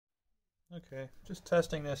Okay, just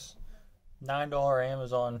testing this $9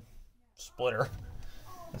 Amazon splitter.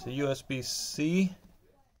 It's a USB-C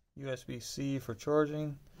for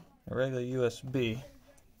charging, a regular USB.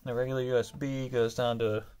 The regular USB goes down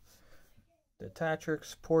to the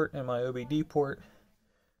Tatrix port and my OBD port.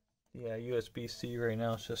 Yeah, USB-C right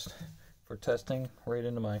now is just for testing right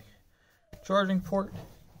into my charging port.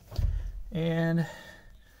 And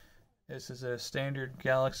this is a standard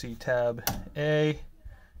Galaxy Tab A.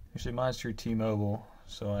 Actually, mine's through T-Mobile,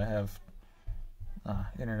 so I have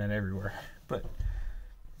internet everywhere. But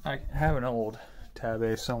I have an old Tab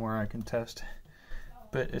A somewhere I can test.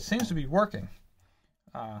 But it seems to be working.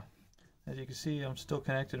 As you can see, I'm still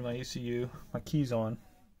connected to my ECU. My key's on.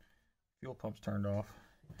 Fuel pump's turned off.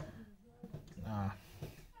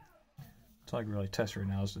 That's all I can really test right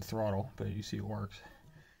now is the throttle, but you see it works.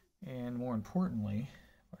 And more importantly,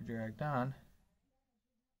 if I drag down,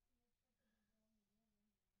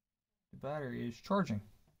 the battery is charging.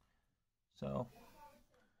 So,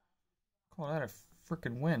 call that a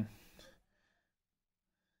freaking win.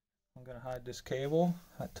 I'm going to hide this cable.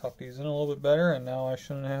 I tuck these in a little bit better, and now I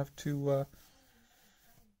shouldn't have to,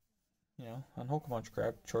 unhook a bunch of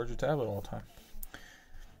crap, charge the tablet all the time.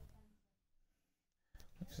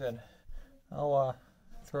 Like I said, I'll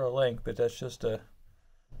throw a link, but that's just a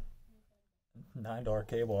 $9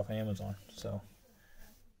 cable off Amazon. So,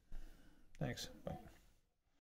 thanks. Bye.